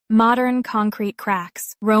Modern concrete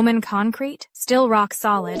cracks. Roman concrete? Still rock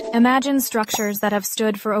solid. Imagine structures that have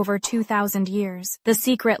stood for over 2,000 years. The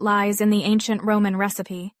secret lies in the ancient Roman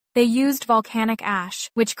recipe. They used volcanic ash,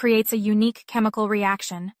 which creates a unique chemical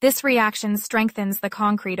reaction. This reaction strengthens the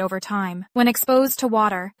concrete over time. When exposed to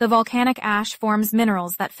water, the volcanic ash forms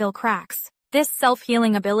minerals that fill cracks. This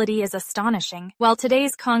self-healing ability is astonishing. While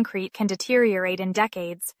today's concrete can deteriorate in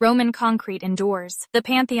decades, Roman concrete endures. The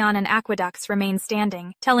Pantheon and aqueducts remain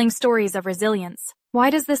standing, telling stories of resilience. Why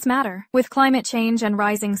does this matter? With climate change and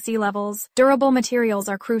rising sea levels, durable materials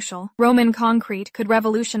are crucial. Roman concrete could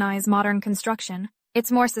revolutionize modern construction.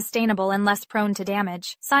 It's more sustainable and less prone to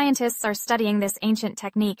damage. Scientists are studying this ancient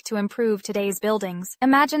technique to improve today's buildings.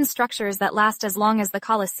 Imagine structures that last as long as the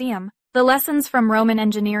Colosseum. The lessons from Roman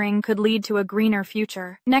engineering could lead to a greener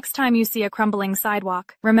future. Next time you see a crumbling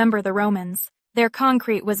sidewalk, remember the Romans. Their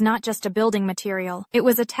concrete was not just a building material, it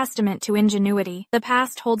was a testament to ingenuity. The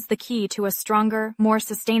past holds the key to a stronger, more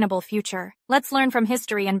sustainable future. Let's learn from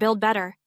history and build better.